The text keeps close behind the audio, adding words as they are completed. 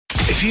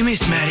If you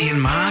missed Maddie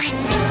and Mark,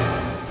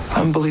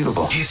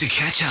 Unbelievable. here's a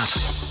catch-up.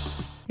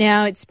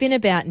 Now, it's been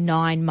about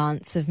 9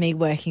 months of me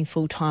working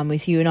full-time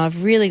with you, and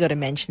I've really got to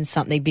mention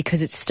something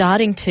because it's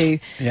starting to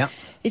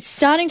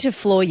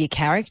floor your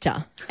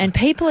character, and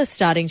people are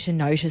starting to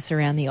notice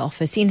around the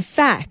office. In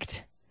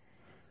fact,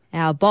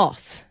 our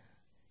boss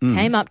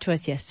came up to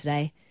us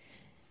yesterday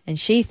and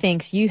she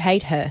thinks you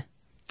hate her.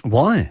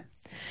 Why?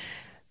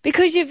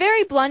 Because you're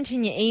very blunt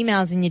in your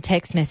emails and your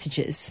text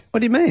messages. What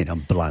do you mean I'm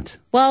blunt?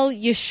 Well,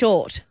 you're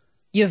short.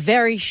 You're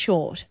very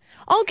short.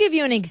 I'll give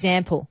you an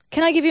example.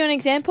 Can I give you an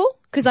example?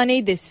 Because I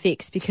need this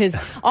fixed because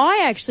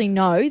I actually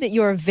know that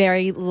you're a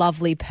very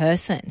lovely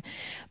person.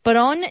 But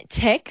on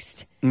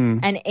text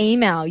and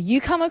email, you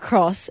come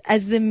across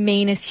as the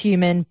meanest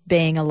human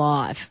being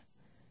alive.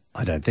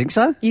 I don't think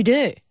so. You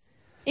do.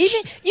 You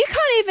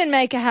can't even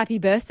make a happy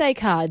birthday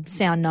card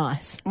sound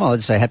nice. Well,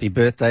 I'd say happy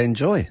birthday and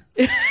joy.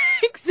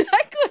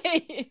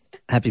 Exactly.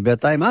 Happy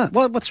birthday, Mark.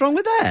 What's wrong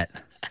with that?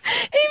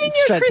 Even your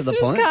Straight to the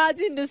Christmas point. cards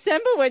in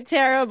December were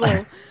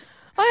terrible.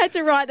 I had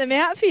to write them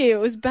out for you. It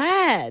was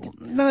bad.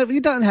 No,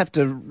 you don't have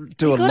to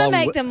do You've a got long... to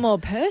make them more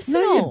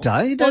personal. No, you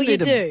don't. You don't well,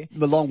 need you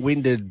do. a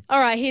long-winded All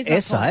right, here's my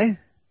essay. point.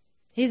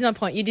 Here's my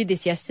point. You did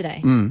this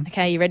yesterday.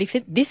 Okay, you ready for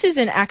this? Is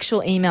an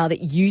actual email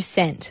that you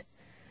sent.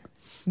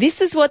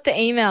 This is what the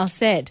email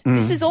said.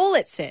 This is all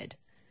it said.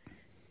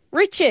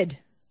 Richard,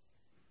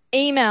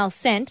 email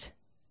sent,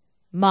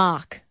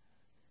 Mark.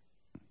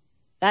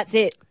 That's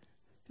it.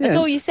 That's Yeah.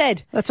 all you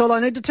said. That's all I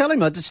need to tell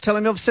him. I just tell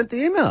him I've sent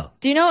the email.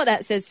 Do you know what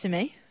that says to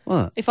me?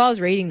 What? If I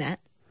was reading that,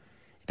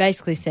 it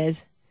basically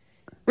says,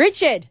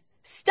 Richard,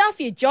 stuff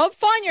your job,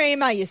 find your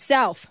email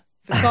yourself.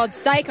 For God's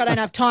sake, I don't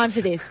have time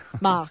for this,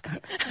 Mark.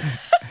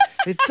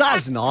 It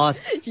does not.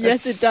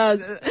 Yes, it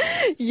does.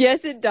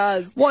 Yes, it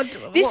does.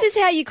 This is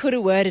how you could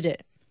have worded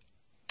it.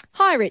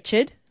 Hi,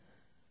 Richard.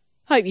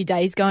 Hope your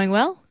day's going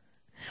well.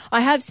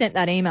 I have sent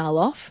that email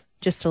off,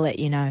 just to let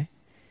you know.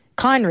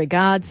 Kind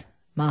regards,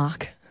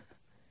 Mark.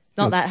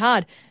 Not that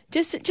hard.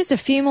 Just a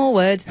few more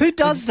words. Who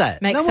does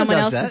that? Make No one someone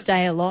does else's that.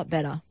 day a lot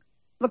better.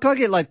 Look, I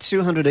get like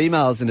 200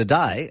 emails in a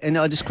day, and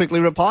I just quickly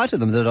reply to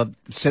them that I've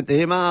sent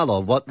the email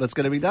or what's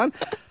going to be done.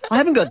 I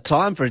haven't got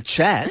time for a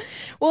chat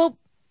Well,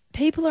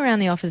 people around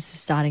the office are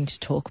starting to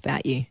talk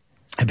about you,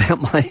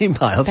 about my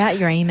emails. about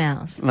your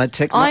emails. My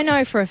text. I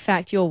know for a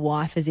fact your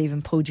wife has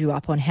even pulled you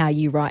up on how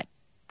you write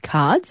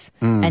cards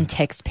and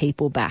text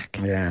people back.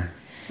 Yeah.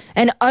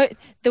 And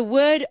the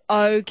word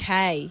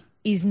okay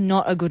is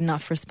not a good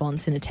enough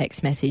response in a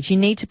text message. You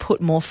need to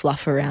put more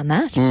fluff around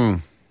that.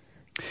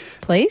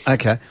 Please?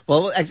 Okay.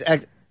 Well,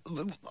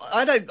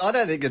 I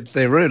don't think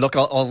they're rude. Look,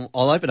 I'll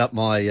open up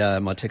my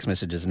my text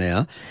messages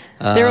now.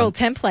 They're all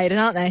templated,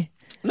 aren't they?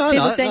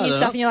 People send you they're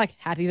stuff not. and you're like,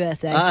 happy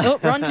birthday. Oh,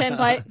 wrong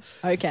template.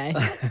 Okay.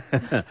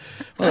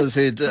 Well, I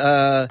said,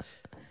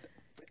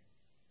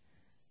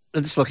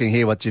 I'm just looking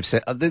here what you've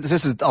said.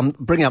 I'm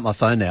bringing up my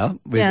phone now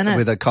with, Yeah, I know.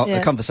 with a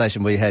Yeah.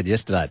 conversation we had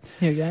yesterday.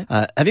 Here we go.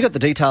 Have you got the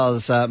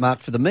details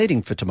marked for the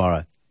meeting for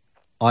tomorrow?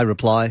 I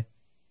reply,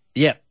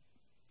 yep.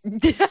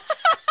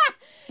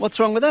 What's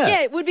wrong with that?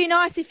 Yeah, it would be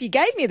nice if you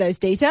gave me those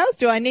details.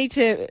 Do I need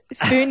to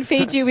spoon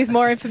feed you with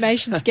more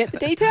information to get the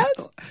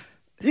details?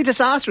 You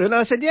just asked her, and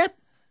I said, yep,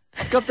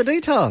 got the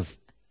details.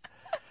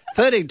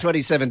 13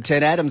 27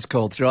 10, Adam's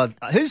called through.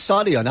 Whose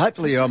side are you on?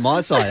 Hopefully you're on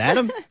my side,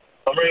 Adam.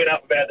 I'm ringing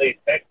up about these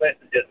text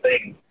messages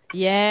things.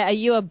 Yeah, are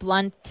you a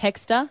blunt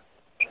texter?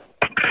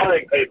 I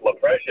think people are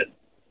precious.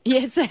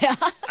 Yes, they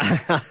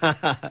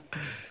are.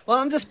 Well,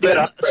 I'm just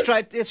Yeah.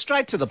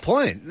 straight to the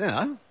point, you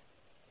know.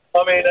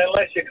 I mean,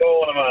 unless you're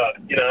calling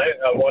them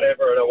a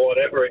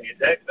whatever in your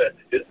text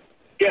messages,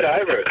 get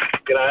over it.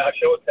 A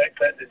short text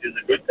message is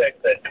a good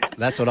text message.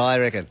 That's what I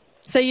reckon.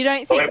 So you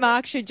don't think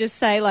Mark should just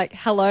say, like,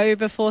 hello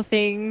before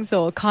things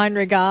or kind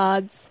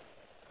regards?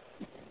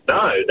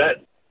 No, that's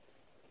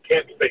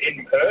kept for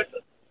in person.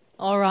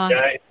 All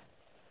right.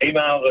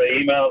 Emails are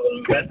emails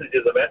and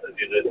messages are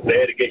messages. It's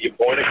there to get your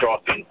point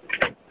across, and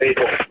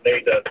people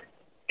need to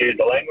use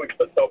the language,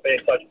 but stop being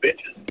such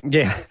bitches.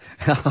 Yeah,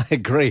 I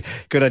agree.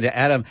 Good on you,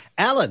 Adam.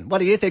 Alan, what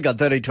do you think on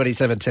 13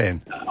 27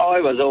 10?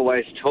 I was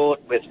always taught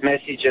with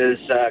messages,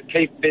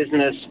 keep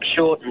business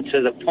short and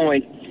to the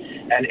point.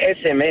 And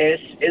SMS,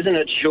 isn't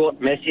it short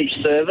message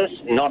service,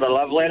 not a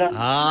love letter?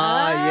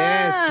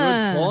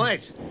 Yes, good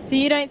point. So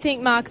you don't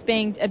think Mark's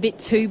being a bit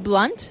too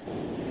blunt?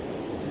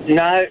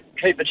 No,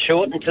 keep it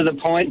short and to the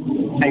point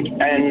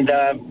and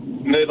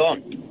move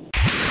on.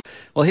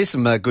 Well, here's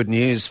some good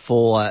news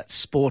for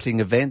sporting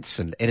events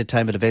and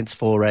entertainment events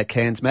for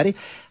Cairns, Matty.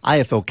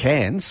 AFL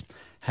Cairns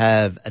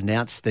have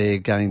announced they're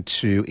going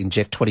to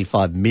inject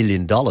 $25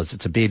 million.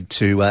 It's a bid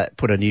to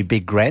put a new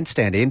big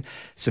grandstand in,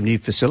 some new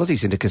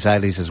facilities into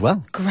Casales as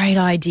well. Great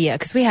idea,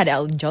 because we had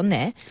Elton John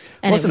there.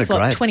 And Wasn't it was,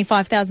 it great?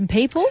 25,000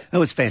 people? It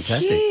was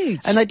fantastic. It's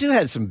huge. And they do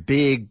have some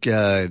big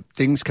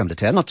things come to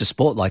town, not just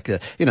sport, like,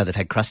 they've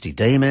had Crusty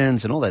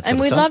Demons and all that sort And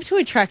of we'd stuff. love to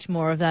attract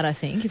more of that, I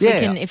think.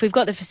 If we've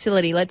got the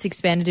facility, let's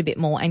expand it a bit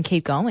more and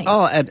keep going.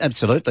 Oh,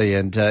 absolutely.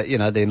 And,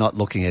 they're not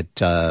looking at,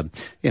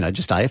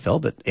 just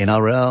AFL, but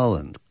NRL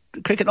and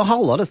cricket, a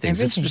whole lot of things.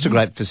 Everything, It's just a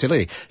great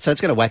facility. So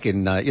it's going to whack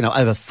in,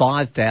 over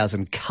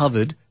 5,000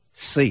 covered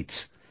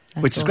seats.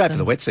 Which is great for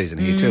the wet season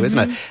here too,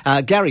 isn't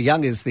it? Gary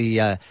Young is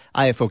the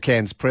AFL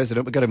Cairns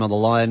president. We've got him on the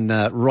line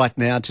right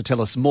now to tell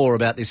us more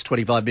about this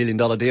 $25 million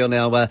deal.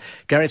 Now,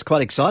 Gary, it's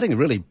quite exciting and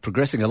really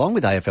progressing along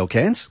with AFL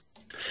Cairns.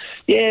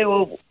 Yeah,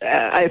 well,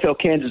 AFL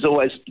Cairns has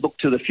always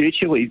looked to the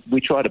future. We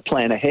try to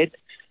plan ahead,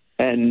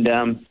 and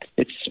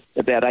it's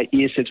about 8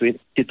 years since we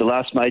did the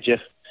last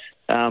major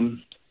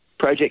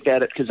project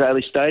out at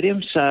Kazali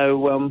Stadium,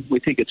 so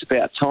we think it's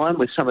about time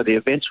with some of the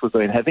events we've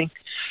been having.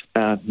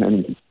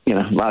 And,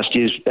 last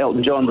year's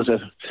Elton John was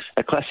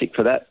a classic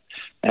for that.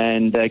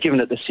 And given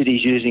that the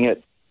city's using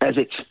it as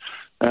its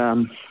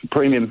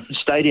premium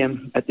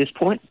stadium at this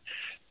point,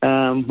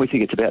 we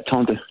think it's about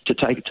time to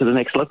take it to the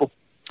next level.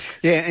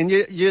 Yeah, and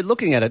you're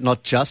looking at it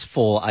not just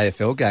for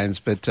AFL games,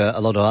 but a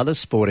lot of other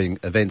sporting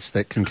events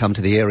that can come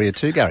to the area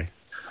too, Gary.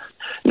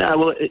 No,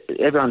 well,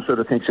 everyone sort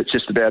of thinks it's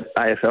just about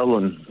AFL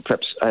and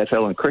perhaps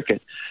AFL and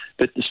cricket,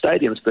 but the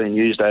stadium's been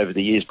used over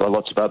the years by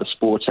lots of other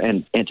sports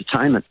and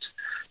entertainment.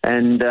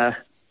 And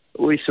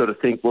we sort of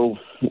think, well,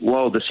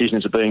 while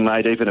decisions are being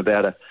made even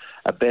about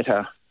a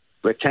better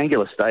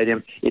rectangular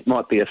stadium, it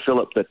might be a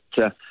fillip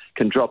that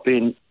can drop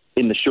in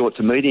the short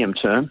to medium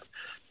term,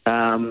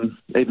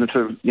 even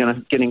for,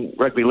 getting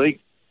rugby league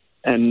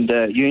and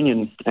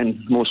union and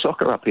more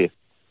soccer up here.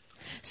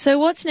 So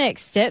what's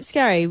next steps,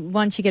 Gary?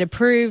 Once you get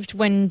approved,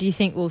 when do you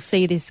think we'll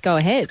see this go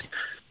ahead?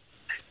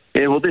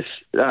 Yeah, well, this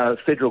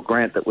federal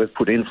grant that we've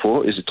put in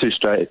for is a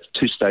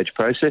two-stage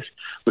process.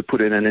 We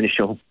put in an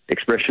initial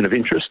expression of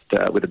interest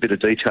with a bit of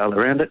detail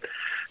around it.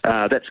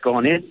 That's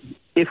gone in.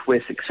 If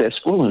we're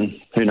successful, and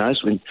who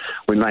knows,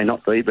 we may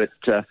not be, but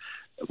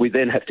we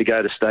then have to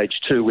go to stage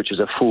 2, which is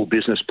a full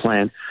business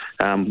plan,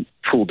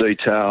 full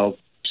detail,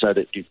 so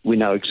that we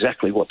know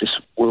exactly what this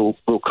will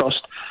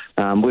cost.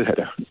 We've had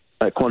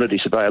a quantity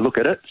surveyor look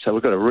at it, so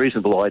we've got a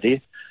reasonable idea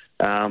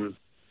of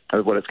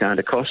what it's going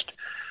to cost.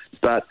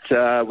 But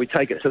we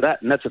take it to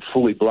that, and that's a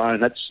fully blown.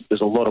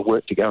 There's a lot of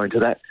work to go into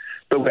that,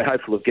 but we're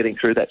hopeful of getting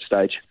through that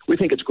stage. We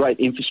think it's great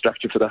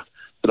infrastructure for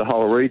the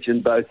whole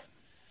region, both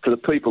for the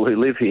people who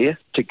live here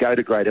to go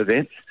to great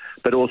events,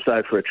 but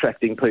also for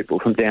attracting people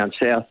from down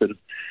south.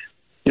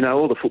 And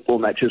all the football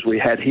matches we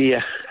had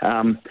here,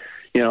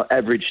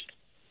 averaged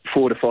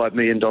 $4 to $5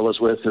 million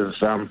worth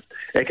of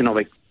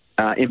economic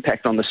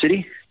impact on the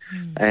city.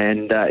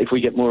 And if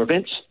we get more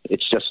events, it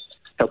just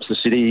helps the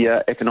city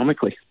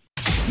economically.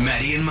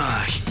 Maddie and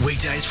Mark,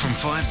 weekdays from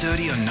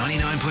 5:30 on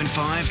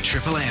 99.5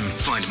 Triple M.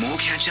 Find more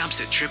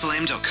catch-ups at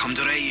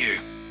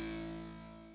triplem.com.au.